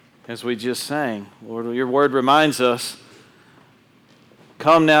as we just sang. Lord, your word reminds us,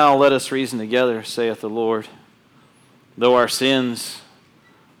 come now, let us reason together, saith the Lord. Though our sins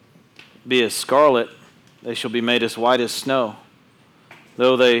be as scarlet, they shall be made as white as snow.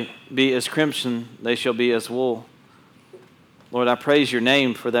 Though they be as crimson, they shall be as wool. Lord, I praise your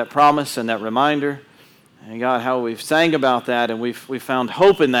name for that promise and that reminder. And God, how we've sang about that and we've found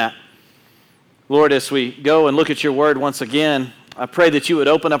hope in that. Lord, as we go and look at your word once again, I pray that you would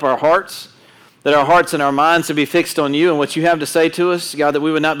open up our hearts, that our hearts and our minds would be fixed on you and what you have to say to us. God, that we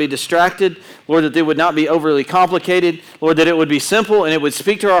would not be distracted. Lord, that they would not be overly complicated. Lord, that it would be simple and it would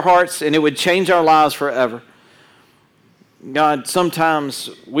speak to our hearts and it would change our lives forever. God, sometimes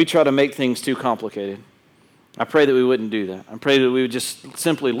we try to make things too complicated. I pray that we wouldn't do that. I pray that we would just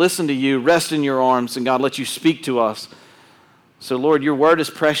simply listen to you, rest in your arms, and God, let you speak to us. So, Lord, your word is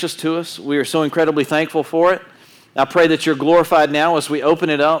precious to us. We are so incredibly thankful for it. I pray that you're glorified now as we open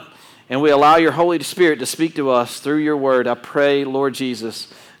it up and we allow your Holy Spirit to speak to us through your word. I pray, Lord Jesus,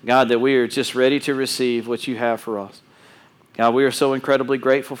 God, that we are just ready to receive what you have for us. God, we are so incredibly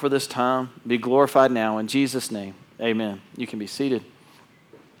grateful for this time. Be glorified now. In Jesus' name, amen. You can be seated.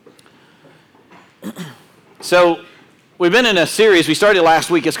 So, we've been in a series. We started last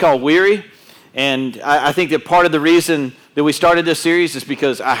week. It's called Weary. And I think that part of the reason that we started this series is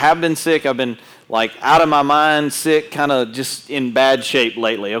because I have been sick. I've been like out of my mind, sick, kind of just in bad shape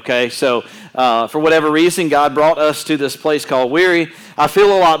lately, okay? So for whatever reason, God brought us to this place called Weary. I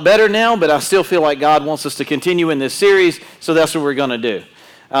feel a lot better now, but I still feel like God wants us to continue in this series, so that's what we're going to do.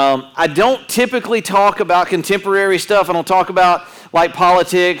 I don't typically talk about contemporary stuff. I don't talk about like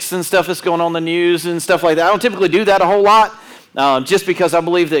politics and stuff that's going on in the news and stuff like that. I don't typically do that a whole lot. Just because I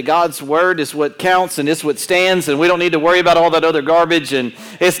believe that God's word is what counts and it's what stands, and we don't need to worry about all that other garbage, and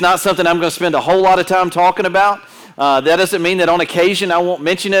it's not something I'm going to spend a whole lot of time talking about. That doesn't mean that on occasion I won't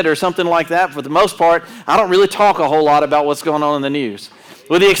mention it or something like that. For the most part, I don't really talk a whole lot about what's going on in the news.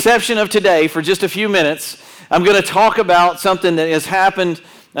 With the exception of today, for just a few minutes, I'm going to talk about something that has happened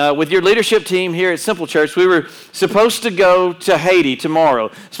with your leadership team here at Simple Church. We were supposed to go to Haiti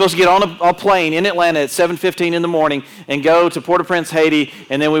tomorrow. Supposed to get on a plane in Atlanta at 7:15 in the morning and go to Port-au-Prince, Haiti,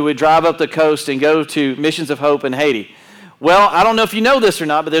 and then we would drive up the coast and go to Missions of Hope in Haiti. Well, I don't know if you know this or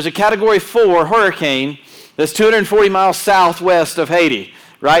not, but there's a Category 4 hurricane that's 240 miles southwest of Haiti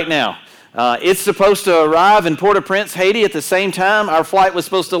right now. It's supposed to arrive in Port-au-Prince, Haiti at the same time our flight was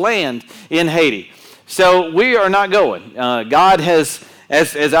supposed to land in Haiti. So we are not going. God has...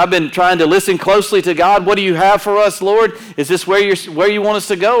 As I've been trying to listen closely to God, what do you have for us, Lord? Is this where you want us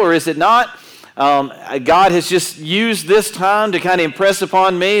to go, or is it not? God has just used this time to kind of impress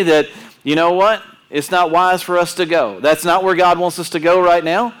upon me that, you know what? It's not wise for us to go. That's not where God wants us to go right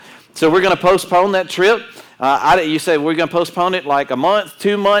now. So we're going to postpone that trip. You say we're going to postpone it like a month,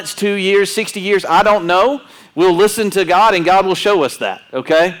 2 months, 2 years, 60 years. I don't know. We'll listen to God, and God will show us that,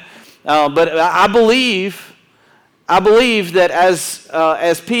 okay? But I believe that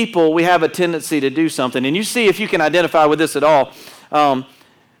as people, we have a tendency to do something. And you see if you can identify with this at all.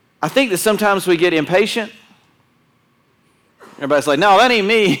 I think that sometimes we get impatient. Everybody's like, no, that ain't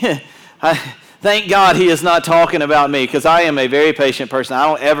me. Thank God he is not talking about me, because I am a very patient person. I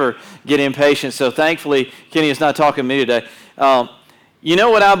don't ever get impatient. So thankfully, Kenny is not talking to me today. You know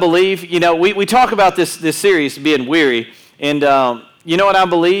what I believe? You know, we talk about this series being weary. And you know what I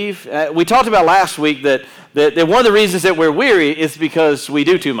believe? We talked about last week that one of the reasons that we're weary is because we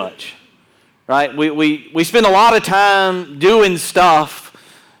do too much, right? We spend a lot of time doing stuff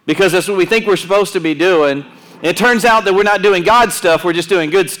because that's what we think we're supposed to be doing. And it turns out that we're not doing God's stuff, we're just doing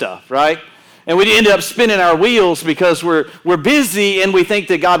good stuff, right? And we end up spinning our wheels because we're busy and we think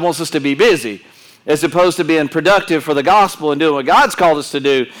that God wants us to be busy, as opposed to being productive for the gospel and doing what God's called us to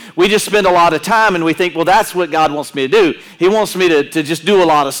do. We just spend a lot of time and we think, well, that's what God wants me to do. He wants me to just do a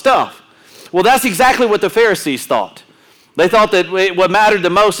lot of stuff. Well, that's exactly what the Pharisees thought. They thought that what mattered the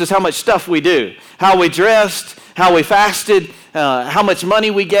most is how much stuff we do, how we dressed, how we fasted, how much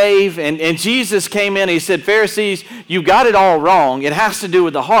money we gave. And Jesus came in and he said, Pharisees, you got it all wrong. It has to do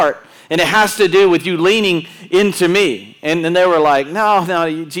with the heart, and it has to do with you leaning into me. And they were like,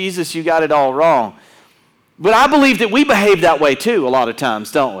 no, Jesus, you got it all wrong. But I believe that we behave that way too a lot of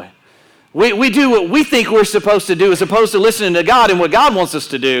times, don't we? We do what we think we're supposed to do as opposed to listening to God and what God wants us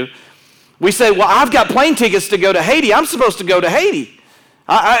to do. We say, well, I've got plane tickets to go to Haiti. I'm supposed to go to Haiti.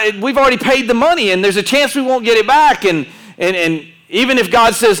 We've already paid the money, and there's a chance we won't get it back. And even if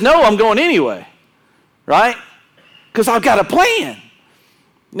God says no, I'm going anyway, right? Because I've got a plan.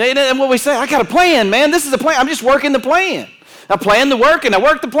 And what we say, I got a plan, man. This is a plan. I'm just working the plan. I plan the work, and I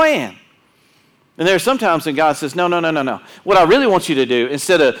work the plan. And there are some times when God says, no. What I really want you to do,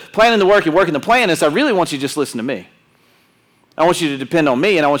 instead of planning the work and working the plan, is I really want you to just listen to me. I want you to depend on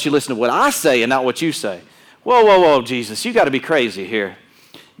me, and I want you to listen to what I say and not what you say. Whoa, Jesus, you got to be crazy here.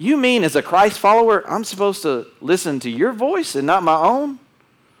 You mean as a Christ follower, I'm supposed to listen to your voice and not my own?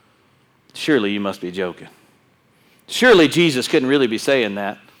 Surely you must be joking. Surely Jesus couldn't really be saying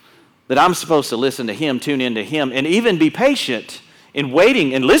that I'm supposed to listen to him, tune into him, and even be patient in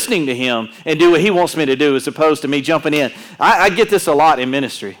waiting and listening to him and do what he wants me to do as opposed to me jumping in. I get this a lot in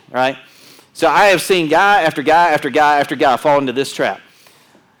ministry, right? So I have seen guy after guy after guy after guy fall into this trap.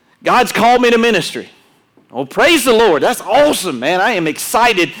 God's called me to ministry. Well, praise the Lord. That's awesome, man. I am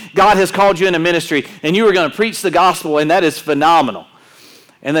excited God has called you into ministry and you are going to preach the gospel, and that is phenomenal.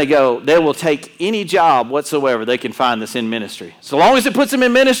 And they will take any job whatsoever they can find that's in ministry. So long as it puts them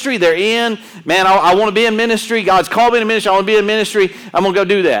in ministry, they're in. Man, I want to be in ministry. God's called me to ministry. I want to be in ministry. I'm going to go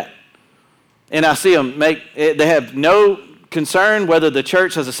do that. And I see them they have no concern whether the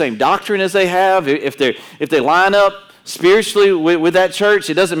church has the same doctrine as they have. If they line up spiritually with that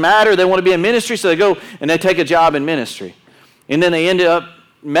church, it doesn't matter. They want to be in ministry, so they go and they take a job in ministry. And then they end up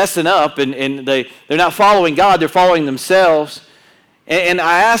messing up, and they're not following God. They're following themselves. And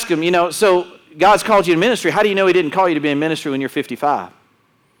I ask him, so God's called you to ministry. How do you know he didn't call you to be in ministry when you're 55?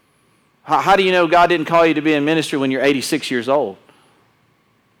 How do you know God didn't call you to be in ministry when you're 86 years old?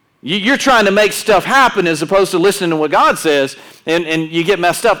 You're trying to make stuff happen as opposed to listening to what God says, and you get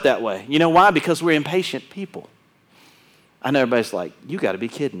messed up that way. You know why? Because we're impatient people. I know everybody's like, you got to be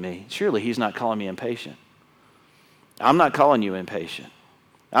kidding me. Surely he's not calling me impatient. I'm not calling you impatient.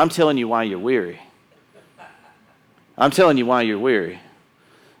 I'm telling you why you're weary. I'm telling you why you're weary.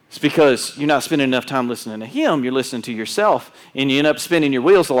 It's because you're not spending enough time listening to him. You're listening to yourself, and you end up spinning your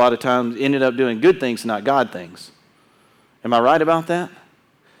wheels a lot of times, ended up doing good things, not God things. Am I right about that?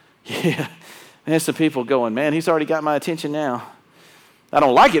 Yeah. There's some people going, man, he's already got my attention now. I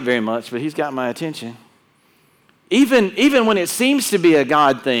don't like it very much, but he's got my attention. Even when it seems to be a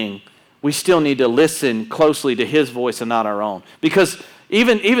God thing, we still need to listen closely to his voice and not our own. Because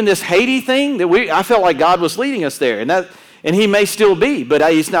even this Haiti thing, I felt like God was leading us there, and he may still be, but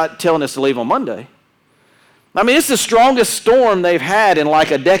he's not telling us to leave on Monday. I mean, it's the strongest storm they've had in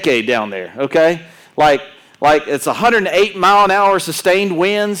like a decade down there, okay? Like it's 108 mile an hour sustained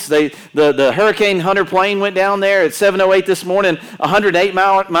winds. The Hurricane Hunter plane went down there at 7:08 this morning, 108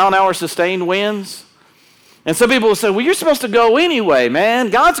 mile an hour sustained winds. And some people will say, well, you're supposed to go anyway, man.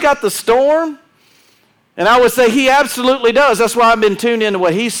 God's got the storm. And I would say he absolutely does. That's why I've been tuned into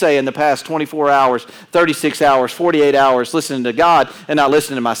what he's saying the past 24 hours, 36 hours, 48 hours, listening to God and not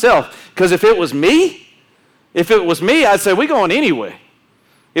listening to myself. Because if it was me, I'd say we're going anyway.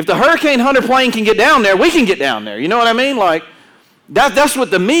 If the Hurricane Hunter plane can get down there, we can get down there. You know what I mean? Like, that's what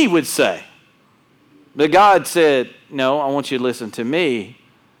the me would say. But God said, no, I want you to listen to me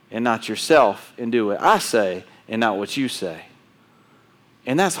and not yourself, and do what I say and not what you say.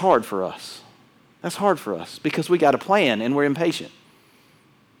 And that's hard for us. That's hard for us because we got a plan and we're impatient.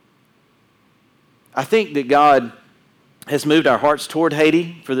 I think that God has moved our hearts toward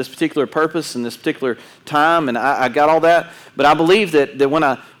Haiti for this particular purpose and this particular time, and I got all that. But I believe that when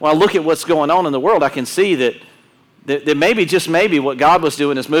I look at what's going on in the world, I can see that maybe, just maybe, what God was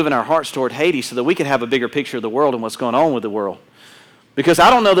doing is moving our hearts toward Haiti so that we could have a bigger picture of the world and what's going on with the world. Because I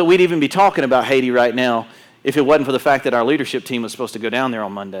don't know that we'd even be talking about Haiti right now if it wasn't for the fact that our leadership team was supposed to go down there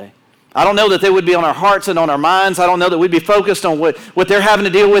on Monday. I don't know that they would be on our hearts and on our minds. I don't know that we'd be focused on what they're having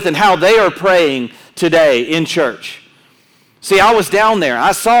to deal with and how they are praying today in church. See, I was down there.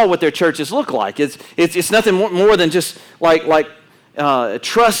 I saw what their churches look like. It's nothing more than just like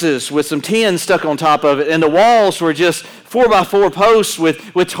trusses with some tin stuck on top of it, and the walls were just 4x4 posts with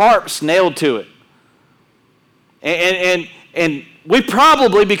tarps nailed to it. And we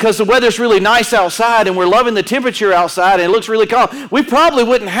probably, because the weather's really nice outside and we're loving the temperature outside and it looks really calm, we probably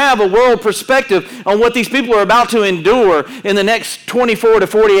wouldn't have a world perspective on what these people are about to endure in the next 24 to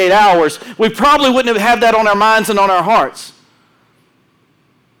 48 hours. We probably wouldn't have that on our minds and on our hearts.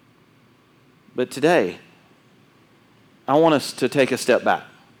 But today, I want us to take a step back,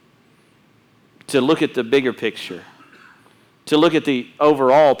 to look at the bigger picture, to look at the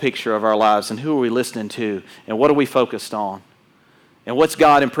overall picture of our lives and who are we listening to and what are we focused on. And what's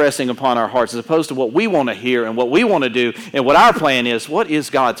God impressing upon our hearts as opposed to what we want to hear and what we want to do and what our plan is. What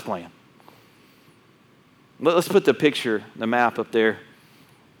is God's plan? Let's put the map up there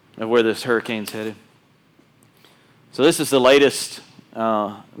of where this hurricane's headed. So this is the latest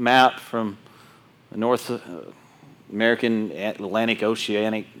map from the North American Atlantic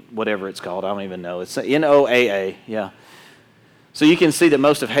Oceanic, whatever it's called. I don't even know. It's NOAA, yeah. So you can see that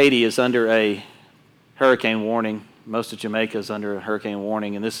most of Haiti is under a hurricane warning. Most of Jamaica is under a hurricane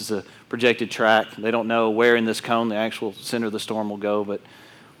warning, and this is a projected track. They don't know where in this cone the actual center of the storm will go, but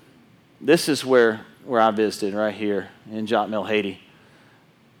this is where I visited, right here in Jotmel, Haiti.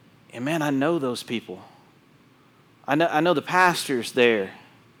 And man, I know those people. I know the pastors there.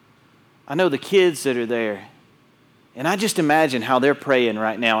 I know the kids that are there. And I just imagine how they're praying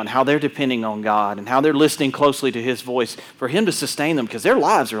right now and how they're depending on God and how they're listening closely to His voice for Him to sustain them, because their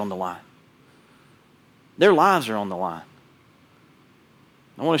lives are on the line. Their lives are on the line.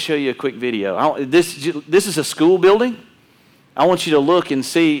 I want to show you a quick video. This is a school building. I want you to look and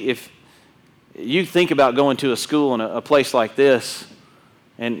see if you think about going to a school in a place like this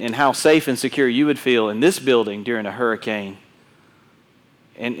and how safe and secure you would feel in this building during a hurricane.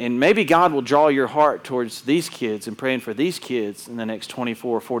 And maybe God will draw your heart towards these kids and praying for these kids in the next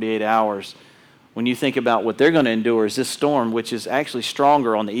 24 or 48 hours when you think about what they're going to endure as this storm, which is actually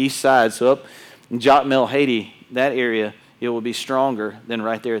stronger on the east side. So up in Jotmel, Haiti, that area, it will be stronger than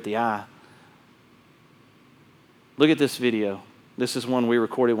right there at the eye. Look at this video. This is one we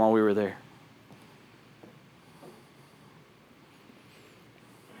recorded while we were there.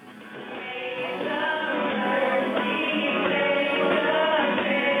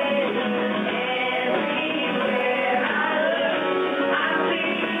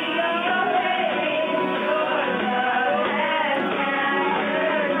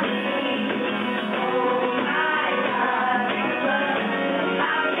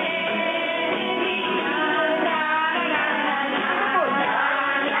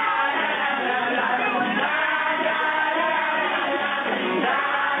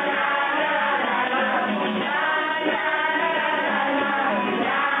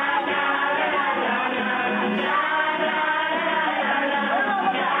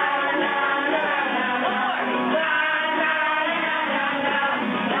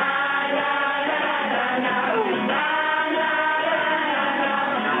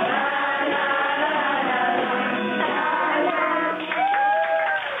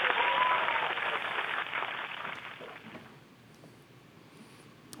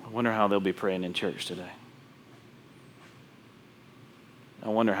 I wonder how they'll be praying in church today. I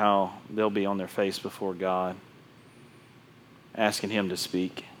wonder how they'll be on their face before God, asking Him to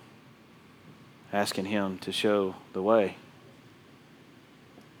speak, asking Him to show the way.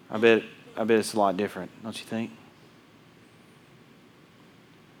 I bet it's a lot different, don't you think?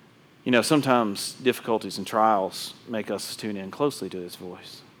 You know, sometimes difficulties and trials make us tune in closely to His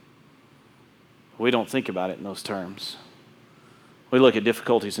voice. We don't think about it in those terms. We look at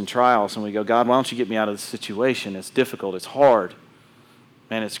difficulties and trials and we go, God, why don't you get me out of this situation? It's difficult. It's hard.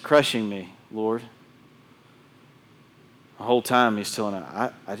 Man, it's crushing me, Lord. The whole time He's telling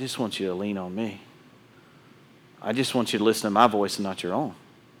us, I just want you to lean on me. I just want you to listen to my voice and not your own.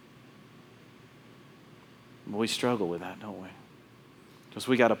 But we struggle with that, don't we? Because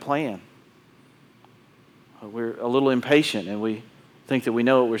we got a plan. We're a little impatient and we think that we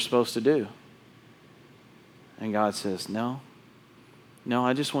know what we're supposed to do. And God says, no,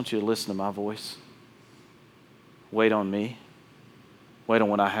 I just want you to listen to my voice. Wait on me. Wait on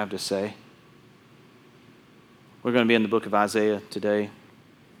what I have to say. We're going to be in the book of Isaiah today.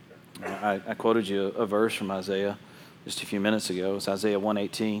 I quoted you a verse from Isaiah just a few minutes ago. It's Isaiah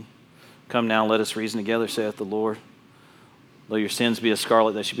 1:18. Come now, let us reason together, saith the Lord. Though your sins be as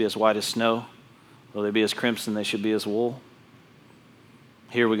scarlet, they should be as white as snow. Though they be as crimson, they should be as wool.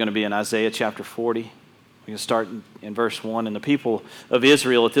 Here we're going to be in Isaiah chapter 40. We're going to start in verse 1. And the people of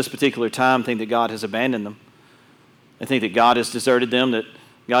Israel at this particular time think that God has abandoned them. They think that God has deserted them, that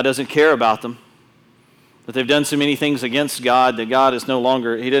God doesn't care about them, that they've done so many things against God that God is no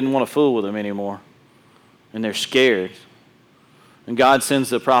longer, He didn't want to fool with them anymore. And they're scared. And God sends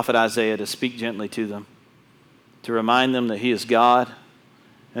the prophet Isaiah to speak gently to them, to remind them that He is God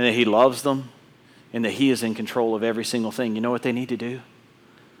and that He loves them and that He is in control of every single thing. You know what they need to do?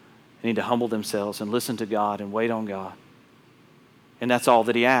 They need to humble themselves and listen to God and wait on God. And that's all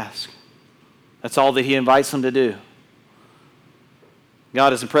that He asks. That's all that He invites them to do.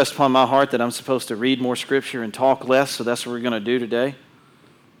 God has impressed upon my heart that I'm supposed to read more Scripture and talk less, so that's what we're going to do today.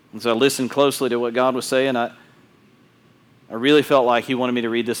 And so I listened closely to what God was saying. I really felt like He wanted me to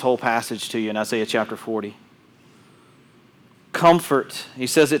read this whole passage to you in Isaiah chapter 40. Comfort, He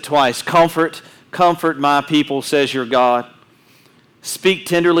says it twice. Comfort, comfort my people, says your God. Speak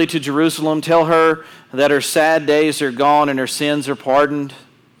tenderly to Jerusalem. Tell her that her sad days are gone and her sins are pardoned.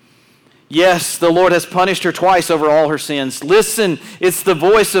 Yes, the Lord has punished her twice over all her sins. Listen, it's the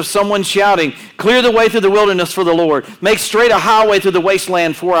voice of someone shouting, clear the way through the wilderness for the Lord. Make straight a highway through the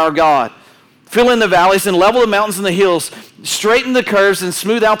wasteland for our God. Fill in the valleys and level the mountains and the hills. Straighten the curves and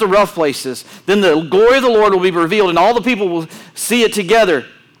smooth out the rough places. Then the glory of the Lord will be revealed, and all the people will see it together.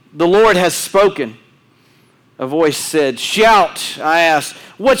 The Lord has spoken. A voice said, shout. I asked,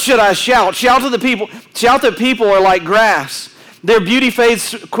 what should I shout? Shout to the people. Shout that people are like grass. Their beauty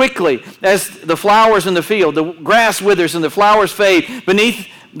fades quickly as the flowers in the field. The grass withers and the flowers fade beneath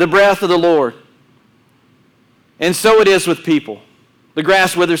the breath of the Lord. And so it is with people. The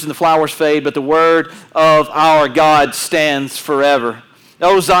grass withers and the flowers fade, but the word of our God stands forever.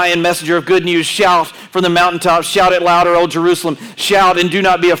 O Zion, messenger of good news, shout from the mountaintops. Shout it louder, O Jerusalem. Shout and do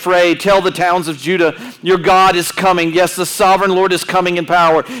not be afraid. Tell the towns of Judah, your God is coming. Yes, the sovereign Lord is coming in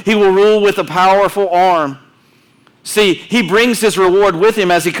power. He will rule with a powerful arm. See, he brings his reward with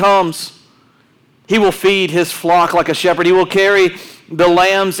him as he comes. He will feed his flock like a shepherd. He will carry the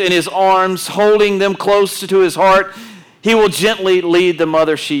lambs in his arms, holding them close to his heart. He will gently lead the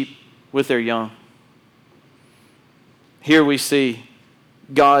mother sheep with their young. Here we see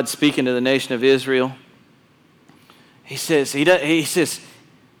God speaking to the nation of Israel. He says,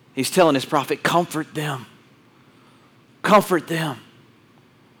 he's telling his prophet, comfort them. Comfort them.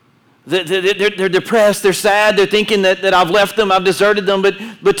 They're depressed, they're sad, they're thinking that I've left them, I've deserted them,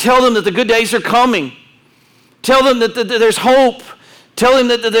 but tell them that the good days are coming. Tell them that there's hope. Tell them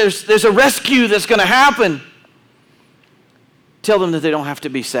that there's a rescue that's going to happen. Tell them that they don't have to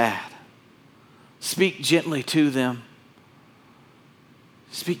be sad. Speak gently to them.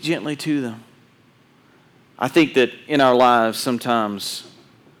 Speak gently to them. I think that in our lives sometimes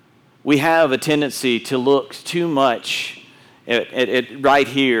we have a tendency to look too much at right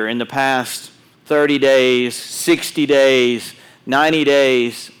here in the past 30 days, 60 days, 90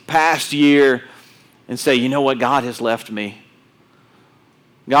 days, past year, and say, you know what, God has left me.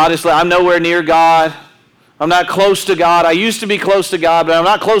 I'm nowhere near God. I'm not close to God. I used to be close to God, but I'm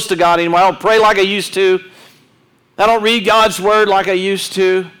not close to God anymore. I don't pray like I used to. I don't read God's word like I used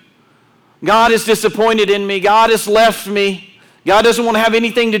to. God is disappointed in me. God has left me. God doesn't want to have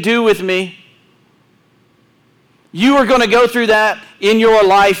anything to do with me. You are going to go through that in your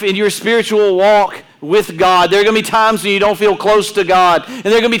life, in your spiritual walk with God. There are going to be times when you don't feel close to God, and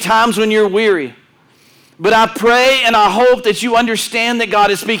there are going to be times when you're weary. But I pray and I hope that you understand that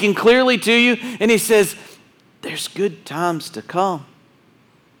God is speaking clearly to you, and he says, there's good times to come.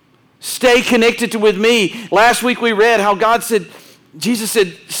 Stay connected with me. Last week we read how Jesus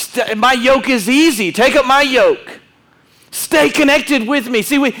said, my yoke is easy. Take up my yoke. Stay connected with me.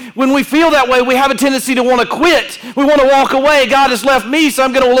 See, when we feel that way, we have a tendency to want to quit. We want to walk away. God has left me, so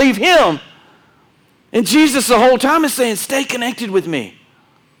I'm going to leave him. And Jesus the whole time is saying, stay connected with me.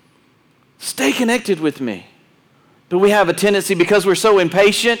 Stay connected with me. But we have a tendency, because we're so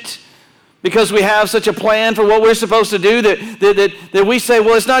impatient, because we have such a plan for what we're supposed to do, that we say,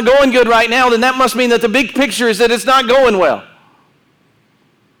 well, it's not going good right now, then that must mean that the big picture is that it's not going well.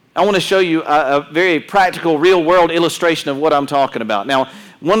 I want to show you a very practical, real-world illustration of what I'm talking about. Now,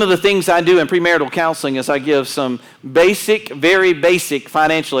 one of the things I do in premarital counseling is I give some basic, very basic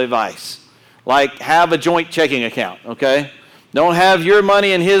financial advice, like have a joint checking account, okay? Don't have your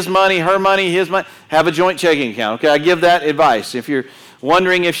money and his money, her money, his money. Have a joint checking account, okay? I give that advice. If you're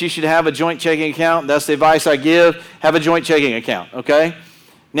wondering if you should have a joint checking account, that's the advice I give. Have a joint checking account, okay?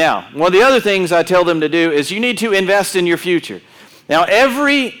 Now, one of the other things I tell them to do is you need to invest in your future. Now,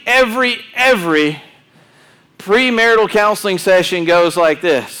 every premarital counseling session goes like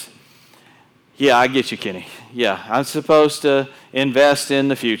this. Yeah, I get you, Kenny. Yeah, I'm supposed to invest in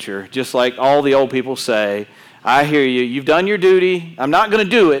the future, just like all the old people say. I hear you. You've done your duty. I'm not going to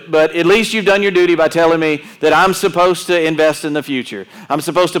do it, but at least you've done your duty by telling me that I'm supposed to invest in the future. I'm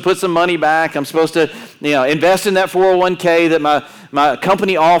supposed to put some money back. I'm supposed to, invest in that 401k that my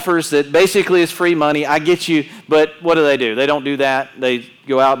company offers that basically is free money. I get you, but what do? They don't do that. They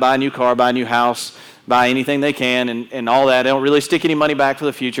go out, buy a new car, buy a new house, buy anything they can and all that. They don't really stick any money back for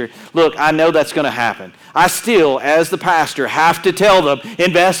the future. Look, I know that's going to happen. I still, as the pastor, have to tell them,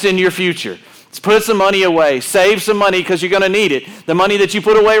 invest in your future. Put some money away. Save some money because you're going to need it. The money that you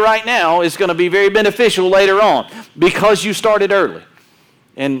put away right now is going to be very beneficial later on because you started early.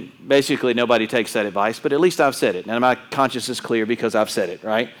 And basically nobody takes that advice, but at least I've said it. And my conscience is clear because I've said it,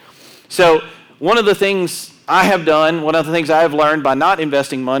 right? So one of the things I have done, one of the things I have learned by not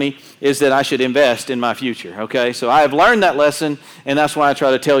investing money is that I should invest in my future, okay? So I have learned that lesson, and that's why I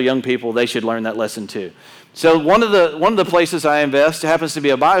try to tell young people they should learn that lesson too. So one of the places I invest happens to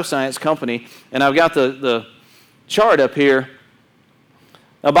be a bioscience company, and I've got the chart up here.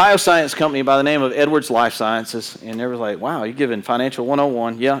 A bioscience company by the name of Edwards Life Sciences, and they were like, wow, you're giving Financial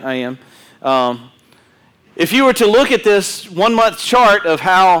 101. Yeah, I am. If you were to look at this 1 month chart of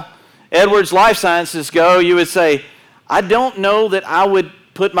how Edwards Life Sciences go, you would say, I don't know that I would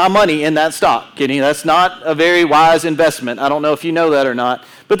put my money in that stock, Kenny. That's not a very wise investment. I don't know if you know that or not.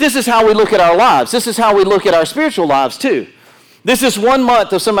 But this is how we look at our lives. This is how we look at our spiritual lives too. This is 1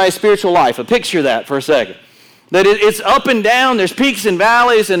 month of somebody's spiritual life. Picture that for a second. That it's up and down, there's peaks and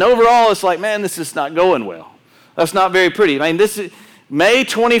valleys, and overall it's like, man, this is not going well. That's not very pretty. I mean, this is May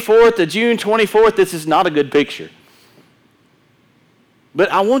 24th to June 24th, this is not a good picture. But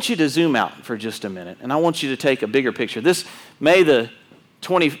I want you to zoom out for just a minute, and I want you to take a bigger picture. This June the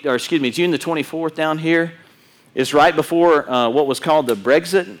 24th down here is right before what was called the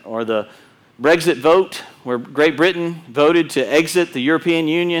Brexit, or the Brexit vote, where Great Britain voted to exit the European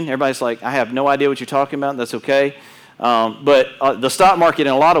Union. Everybody's like, I have no idea what you're talking about. That's okay. But the stock market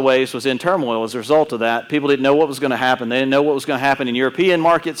in a lot of ways was in turmoil as a result of that. People didn't know what was going to happen. They didn't know what was going to happen in European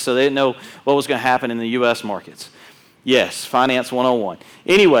markets, so they didn't know what was going to happen in the U.S. markets. Yes, Finance 101.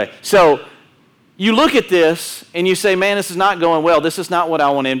 Anyway, so you look at this and you say, man, this is not going well. This is not what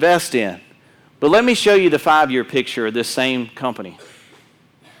I want to invest in. But let me show you the 5-year picture of this same company.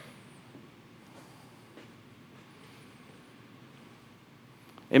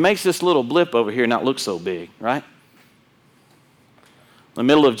 It makes this little blip over here not look so big, right? The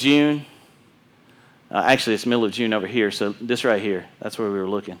middle of June. Actually, it's middle of June over here, so this right here, that's where we were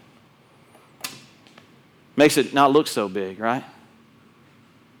looking. Makes it not look so big, right?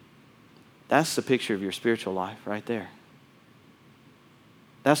 That's the picture of your spiritual life right there.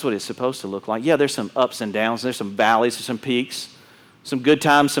 That's what it's supposed to look like. Yeah, there's some ups and downs. There's some valleys, there's some peaks, some good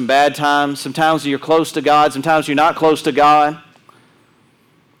times, some bad times. Sometimes you're close to God, sometimes you're not close to God.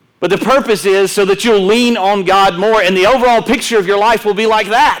 But the purpose is so that you'll lean on God more, and the overall picture of your life will be like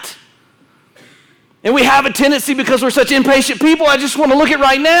that. And we have a tendency, because we're such impatient people, I just want to look at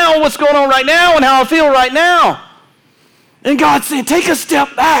right now, what's going on right now, and how I feel right now. And God's saying, take a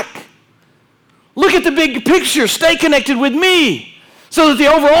step back. Look at the big picture. Stay connected with me, so that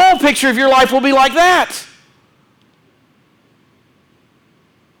the overall picture of your life will be like that.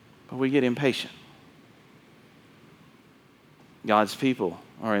 But we get impatient. God's people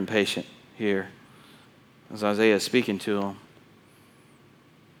are impatient here, as Isaiah is speaking to them.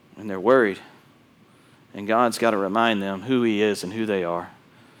 And they're worried. And God's got to remind them who he is and who they are.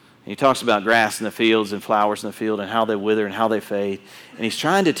 And he talks about grass in the fields and flowers in the field and how they wither and how they fade. And he's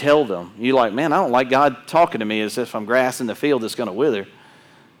trying to tell them. You're like, man, I don't like God talking to me as if I'm grass in the field that's going to wither.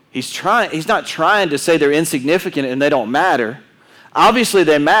 He's not trying to say they're insignificant and they don't matter. Obviously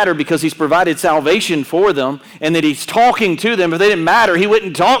they matter, because he's provided salvation for them and that he's talking to them. If they didn't matter, he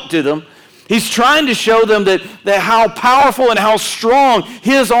wouldn't talk to them. He's trying to show them that how powerful and how strong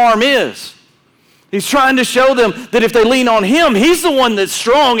his arm is. He's trying to show them that if they lean on him, he's the one that's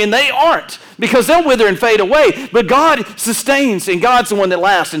strong and they aren't, because they'll wither and fade away. But God sustains, and God's the one that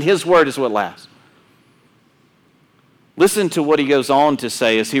lasts, and his word is what lasts. Listen to what he goes on to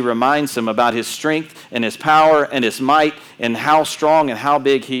say as he reminds them about his strength and his power and his might and how strong and how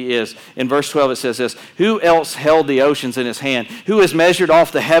big he is. In verse 12 it says this, who else held the oceans in his hand? Who has measured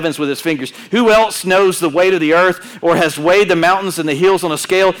off the heavens with his fingers? Who else knows the weight of the earth, or has weighed the mountains and the hills on a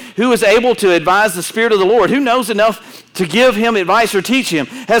scale? Who is able to advise the Spirit of the Lord? Who knows enough to give him advice or teach him?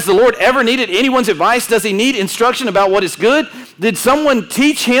 Has the Lord ever needed anyone's advice? Does he need instruction about what is good? Did someone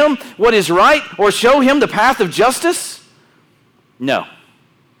teach him what is right, or show him the path of justice? No.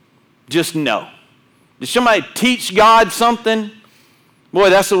 Just no. Did somebody teach God something? Boy,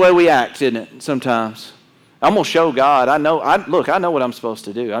 that's the way we act, isn't it, sometimes? I'm going to show God. I know what I'm supposed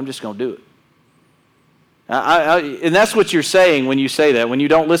to do. I'm just going to do it. And that's what you're saying when you say that. When you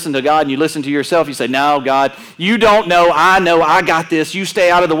don't listen to God and you listen to yourself, you say, no, God, you don't know, I got this. You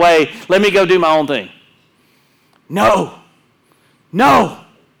stay out of the way. Let me go do my own thing. No.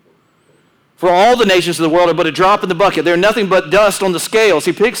 For all the nations of the world are but a drop in the bucket. They're nothing but dust on the scales.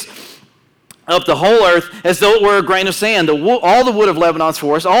 He picks up the whole earth as though it were a grain of sand. All the wood of Lebanon's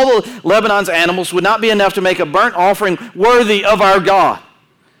forest, all the Lebanon's animals would not be enough to make a burnt offering worthy of our God.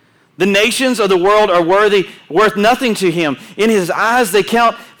 The nations of the world are worth nothing to him. In his eyes they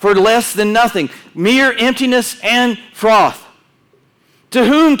count for less than nothing, mere emptiness and froth. To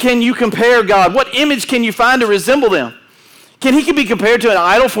whom can you compare God? What image can you find to resemble them? Can he be compared to an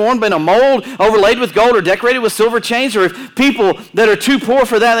idol formed in a mold, overlaid with gold, or decorated with silver chains? Or if people that are too poor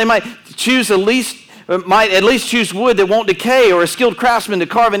for that, they might at least choose wood that won't decay, or a skilled craftsman to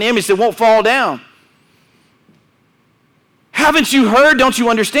carve an image that won't fall down. Haven't you heard? Don't you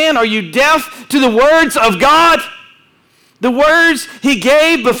understand? Are you deaf to the words of God? The words he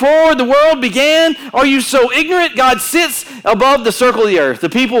gave before the world began? Are you so ignorant? God sits above the circle of the earth. The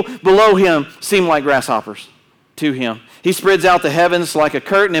people below him seem like grasshoppers to him. He spreads out the heavens like a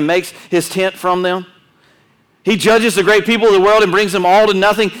curtain and makes his tent from them. He judges the great people of the world and brings them all to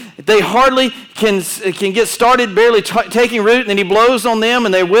nothing. They hardly can get started, barely taking root, and then he blows on them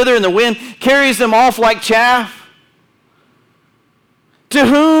and they wither and the wind carries them off like chaff. To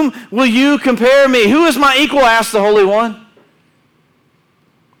whom will you compare me? Who is my equal? Asked the Holy One.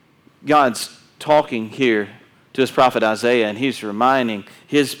 God's talking here to his prophet Isaiah, and he's reminding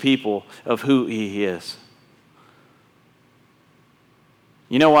his people of who he is.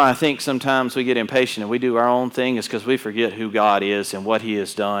 You know why I think sometimes we get impatient and we do our own thing is because we forget who God is and what he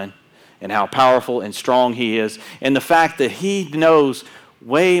has done and how powerful and strong he is, and the fact that he knows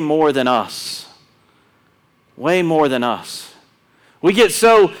way more than us. Way more than us. We get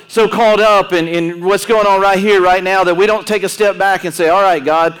so caught up in what's going on right here, right now, that we don't take a step back and say, all right,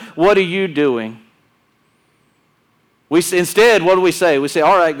 God, what are you doing? Instead, what do we say? We say,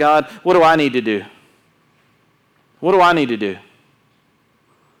 all right, God, what do I need to do? What do I need to do?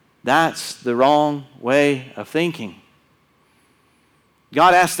 That's the wrong way of thinking.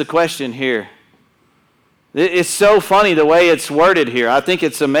 God asked the question here. It's so funny the way it's worded here. I think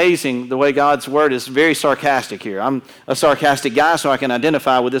it's amazing the way God's word is very sarcastic here. I'm a sarcastic guy, so I can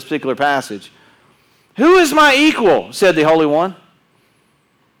identify with this particular passage. Who is my equal? Said the Holy One.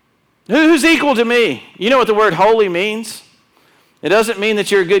 Who's equal to me? You know what the word holy means? It doesn't mean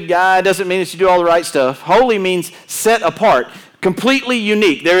that you're a good guy. It doesn't mean that you do all the right stuff. Holy means set apart, completely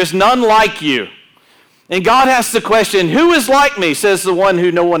unique. There is none like you. And God asks the question, who is like me? Says the one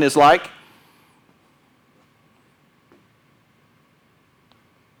who no one is like.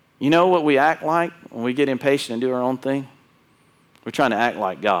 You know what we act like when we get impatient and do our own thing? We're trying to act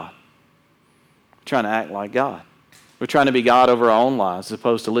like God. We're trying to act like God. We're trying to be God over our own lives as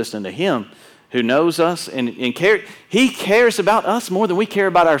opposed to listening to him who knows us and care. He cares about us more than we care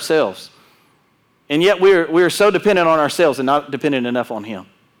about ourselves. And yet we're so dependent on ourselves and not dependent enough on him.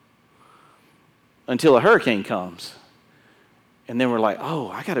 Until a hurricane comes. And then we're like, oh,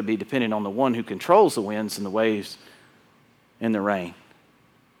 I got to be dependent on the one who controls the winds and the waves and the rain.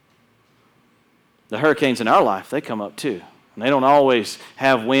 The hurricanes in our life, they come up too. And they don't always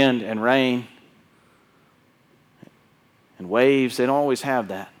have wind and rain and waves. They don't always have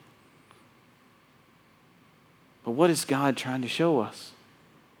that. But what is God trying to show us?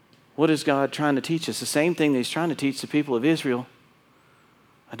 What is God trying to teach us? The same thing that he's trying to teach the people of Israel.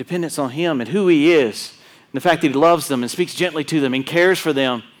 A dependence on him and who he is. And the fact that he loves them and speaks gently to them and cares for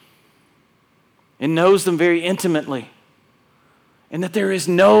them. And knows them very intimately. And that there is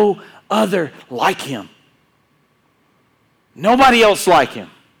no other like him. Nobody else like him.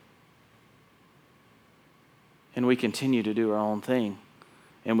 And we continue to do our own thing.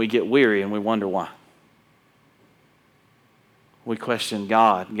 And we get weary and we wonder why. We question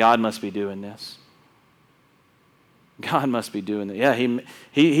God. God must be doing this. God must be doing it. Yeah,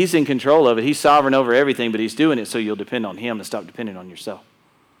 he's in control of it. He's sovereign over everything, but he's doing it so you'll depend on him and stop depending on yourself.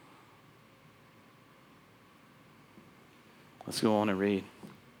 Let's go on and read.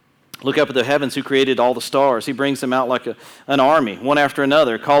 Look up at the heavens, who created all the stars. He brings them out like an army, one after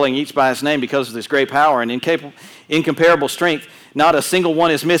another, calling each by his name because of his great power and incomparable strength. Not a single one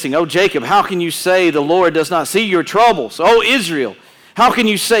is missing. Oh, Jacob, how can you say the Lord does not see your troubles? Oh, Israel, how can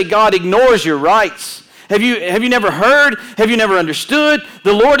you say God ignores your rights? Have you never heard? Have you never understood?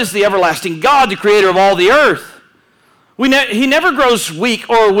 The Lord is the everlasting God, the creator of all the earth. He never grows weak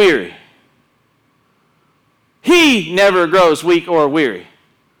or weary. He never grows weak or weary.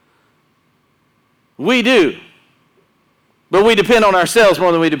 We do. But we depend on ourselves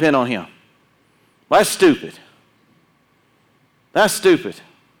more than we depend on him. Well, that's stupid. That's stupid.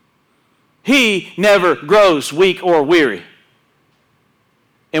 He never grows weak or weary.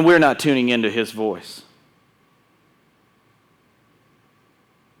 And we're not tuning into his voice.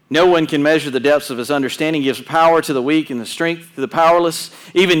 No one can measure the depths of his understanding. He gives power to the weak and the strength to the powerless.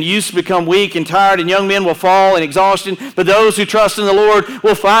 Even youths become weak and tired, and young men will fall in exhaustion. But those who trust in the Lord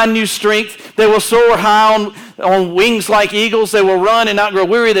will find new strength. They will soar high on wings like eagles. They will run and not grow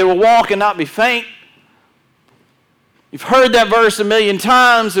weary. They will walk and not be faint. You've heard that verse a million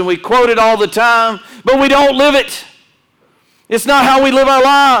times, and we quote it all the time, but we don't live it. It's not how we live our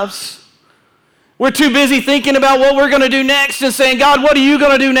lives. We're too busy thinking about what we're going to do next and saying, God, what are you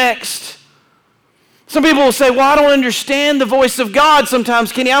going to do next? Some people will say, well, I don't understand the voice of God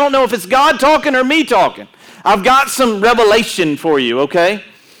sometimes, Kenny. I don't know if it's God talking or me talking. I've got some revelation for you, okay?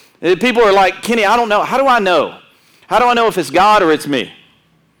 People are like, Kenny, I don't know. How do I know? How do I know if it's God or it's me?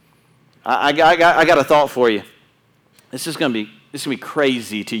 I got a thought for you. This is going to be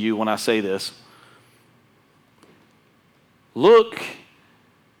crazy to you when I say this. Look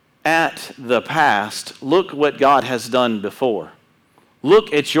at the past, look what God has done before.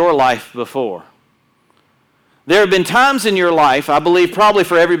 Look at your life before. There have been times in your life, I believe probably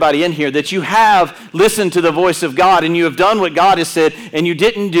for everybody in here, that you have listened to the voice of God and you have done what God has said and you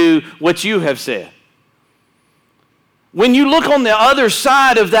didn't do what you have said. When you look on the other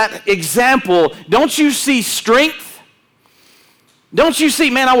side of that example, don't you see strength? Don't you see,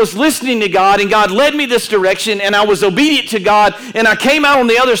 man, I was listening to God and God led me this direction and I was obedient to God and I came out on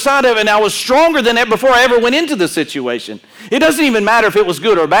the other side of it and I was stronger than that before I ever went into the situation. It doesn't even matter if it was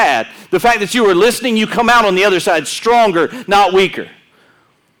good or bad. The fact that you were listening, you come out on the other side stronger, not weaker.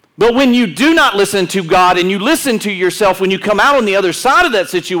 But when you do not listen to God and you listen to yourself, when you come out on the other side of that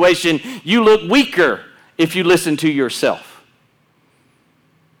situation, you look weaker if you listen to yourself.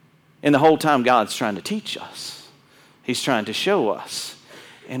 And the whole time God's trying to teach us. He's trying to show us.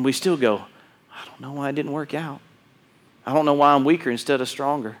 And we still go, I don't know why it didn't work out. I don't know why I'm weaker instead of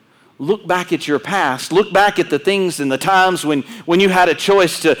stronger. Look back at your past. Look back at the things and the times when you had a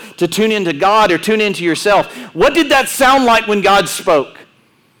choice to tune into God or tune into yourself. What did that sound like when God spoke?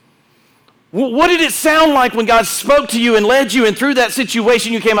 What did it sound like when God spoke to you and led you and through that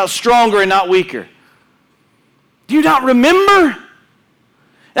situation you came out stronger and not weaker? Do you not remember?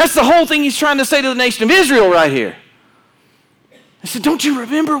 That's the whole thing he's trying to say to the nation of Israel right here. He said, don't you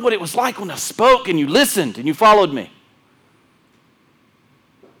remember what it was like when I spoke and you listened and you followed me?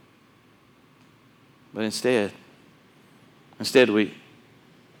 But instead we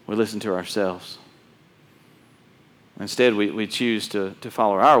listen to ourselves. Instead, we choose to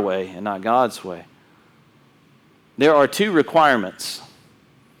follow our way and not God's way. There are two requirements.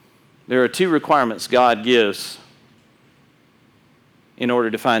 There are two requirements God gives in order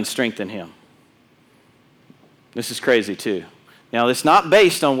to find strength in Him. This is crazy too. Now, it's not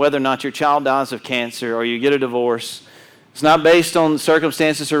based on whether or not your child dies of cancer or you get a divorce. It's not based on the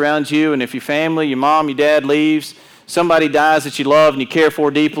circumstances around you and if your family, your mom, your dad leaves, somebody dies that you love and you care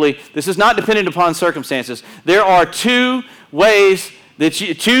for deeply. This is not dependent upon circumstances. There are two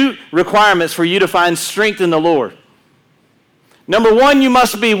requirements for you to find strength in the Lord. Number one, you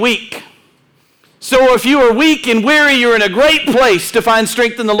must be weak. So if you are weak and weary, you're in a great place to find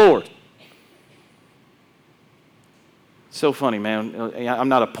strength in the Lord. So funny, man. I'm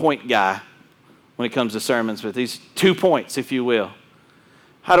not a point guy when it comes to sermons, but these 2 points, if you will.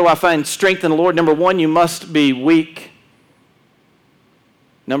 How do I find strength in the Lord? Number one, you must be weak.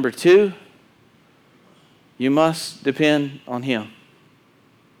 Number two, you must depend on Him.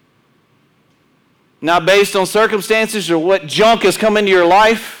 Not based on circumstances or what junk has come into your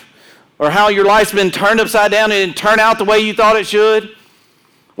life or how your life's been turned upside down and it didn't turn out the way you thought it should.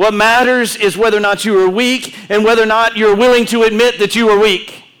 What matters is whether or not you are weak and whether or not you're willing to admit that you are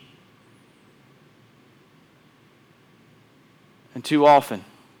weak. And too often,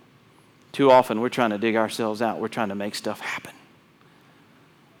 we're trying to dig ourselves out. We're trying to make stuff happen.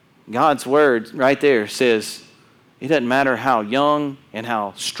 God's word right there says, it doesn't matter how young and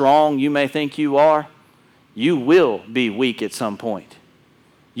how strong you may think you are, you will be weak at some point.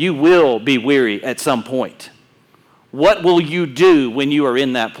 You will be weary at some point. What will you do when you are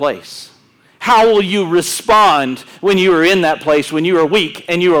in that place? How will you respond when you are in that place, when you are weak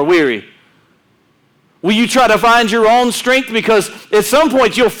and you are weary? Will you try to find your own strength because at some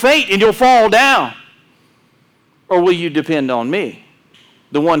point you'll faint and you'll fall down? Or will you depend on me,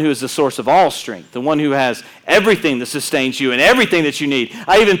 the one who is the source of all strength, the one who has everything that sustains you and everything that you need?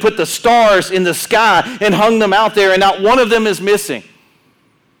 I even put the stars in the sky and hung them out there and not one of them is missing.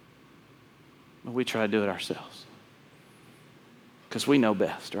 But we try to do it ourselves. Because we know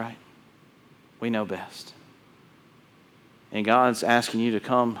best, right? We know best. And God's asking you to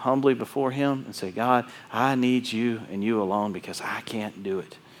come humbly before Him and say, God, I need you and you alone because I can't do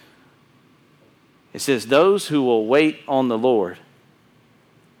it. It says, those who will wait on the Lord.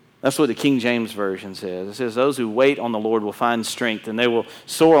 That's what the King James Version says. It says, those who wait on the Lord will find strength and they will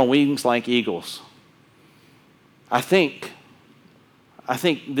soar on wings like eagles. I think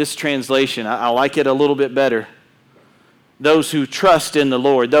this translation, I like it a little bit better. Those who trust in the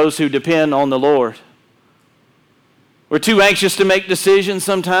Lord, those who depend on the Lord. We're too anxious to make decisions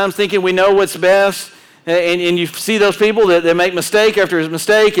sometimes, thinking we know what's best. And you see those people that make mistake after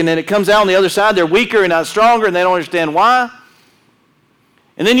mistake, and then it comes out on the other side, they're weaker and not stronger, and they don't understand why.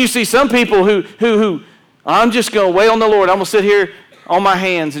 And then you see some people who I'm just going to wait on the Lord. I'm going to sit here on my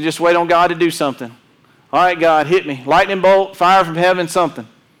hands and just wait on God to do something. All right, God, hit me. Lightning bolt, fire from heaven, something.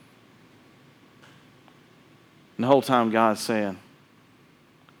 And the whole time God's saying,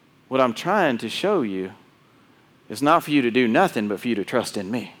 what I'm trying to show you is not for you to do nothing, but for you to trust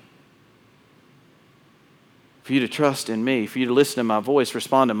in me. for you to trust in me, for you to listen to my voice,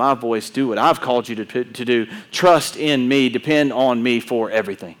 respond to my voice, do what I've called you to do. Trust in me, depend on me for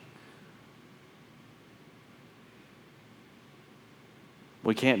everything.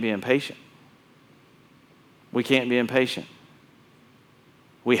 We can't be impatient. We can't be impatient.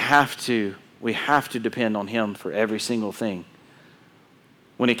 We have to depend on him for every single thing.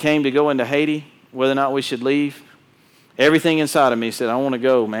 When it came to going to Haiti, whether or not we should leave, everything inside of me said, I want to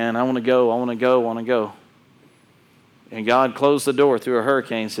go, man. I want to go. I want to go. I want to go. And God closed the door through a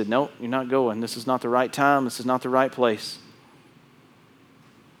hurricane and said, nope, you're not going. This is not the right time. This is not the right place.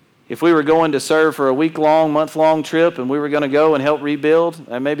 If we were going to serve for a week-long, month-long trip and we were going to go and help rebuild,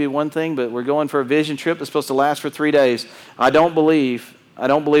 that may be one thing, but we're going for a vision trip that's supposed to last for 3 days. I don't believe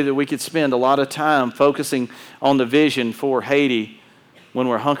that we could spend a lot of time focusing on the vision for Haiti when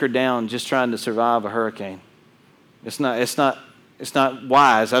we're hunkered down just trying to survive a hurricane. It's not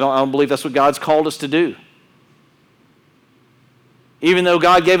wise. I don't believe that's what God's called us to do. Even though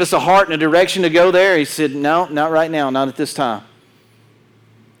God gave us a heart and a direction to go there, he said, no, not right now, not at this time.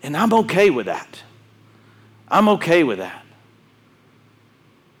 And I'm okay with that. I'm okay with that.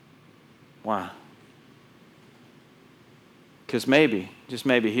 Why? Because maybe, just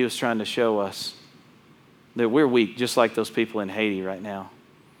maybe, he was trying to show us that we're weak, just like those people in Haiti right now.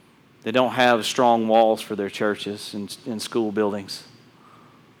 They don't have strong walls for their churches and school buildings.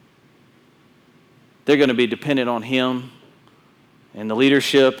 They're going to be dependent on him and the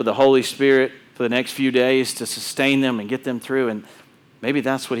leadership of the Holy Spirit for the next few days to sustain them and get them through. And maybe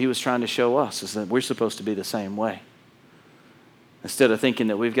that's what he was trying to show us, is that we're supposed to be the same way. Instead of thinking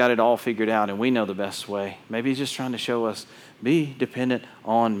that we've got it all figured out and we know the best way, maybe he's just trying to show us, be dependent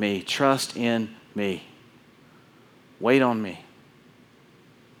on me. Trust in me. Wait on me.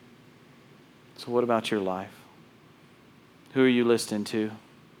 So what about your life? Who are you listening to?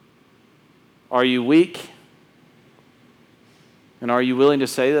 Are you weak? And are you willing to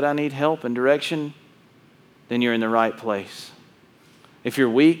say that I need help and direction? Then you're in the right place. If you're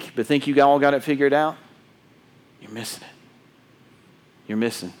weak but think you all got it figured out, you're missing it. You're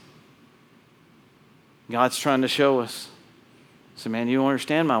missing. God's trying to show us. So, man, you don't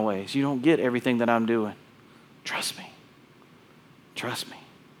understand my ways. You don't get everything that I'm doing. Trust me. Trust me.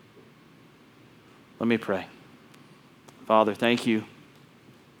 Let me pray. Father, thank you,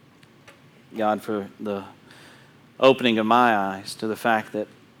 God, for the opening of my eyes to the fact that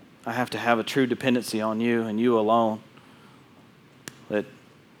I have to have a true dependency on you and you alone. That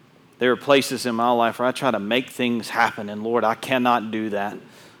there are places in my life where I try to make things happen, and Lord, I cannot do that.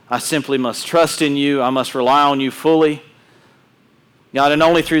 I simply must trust in you. I must rely on you fully. God, and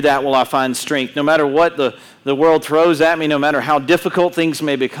only through that will I find strength. No matter what the world throws at me, no matter how difficult things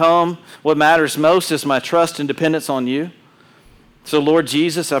may become, what matters most is my trust and dependence on you. So, Lord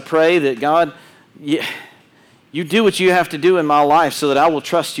Jesus, I pray that, God, you do what you have to do in my life so that I will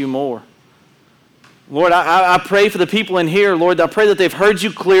trust you more. Lord, I pray for the people in here, Lord. I pray that they've heard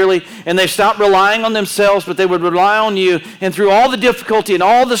you clearly and they've stopped relying on themselves, but they would rely on you. And through all the difficulty and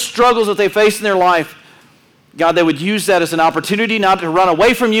all the struggles that they face in their life, God, they would use that as an opportunity not to run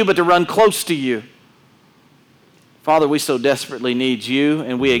away from you, but to run close to you. Father, we so desperately need you,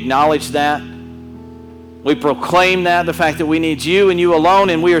 and we acknowledge that. We proclaim that, the fact that we need you and you alone,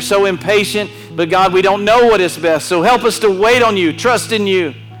 and we are so impatient, but God, we don't know what is best. So help us to wait on you, trust in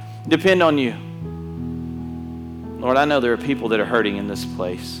you, depend on you. Lord, I know there are people that are hurting in this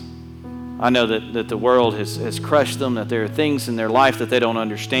place. I know that the world has crushed them, that there are things in their life that they don't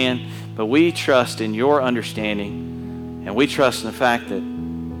understand, but we trust in your understanding, and we trust in the fact that,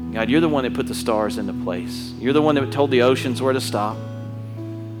 God, you're the one that put the stars into place. You're the one that told the oceans where to stop.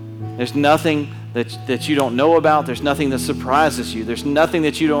 There's nothing that you don't know about. There's nothing that surprises you. There's nothing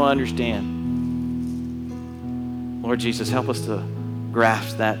that you don't understand. Lord Jesus, help us to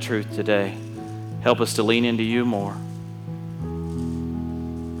grasp that truth today. Help us to lean into you more.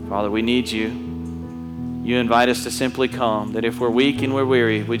 Father, we need you. You invite us to simply come, that if we're weak and we're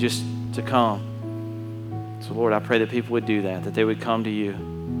weary, we just to come. So, Lord, I pray that people would do that they would come to you.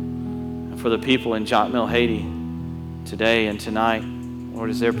 And for the people in Jacmel, Haiti, today and tonight, Lord,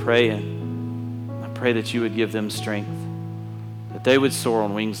 as they're praying, I pray that you would give them strength, that they would soar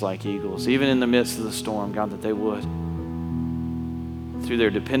on wings like eagles, even in the midst of the storm, God, that they would, through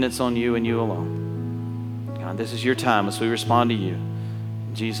their dependence on you and you alone. God, this is your time as we respond to you.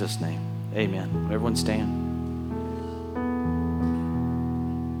 In Jesus' name, amen. Everyone stand.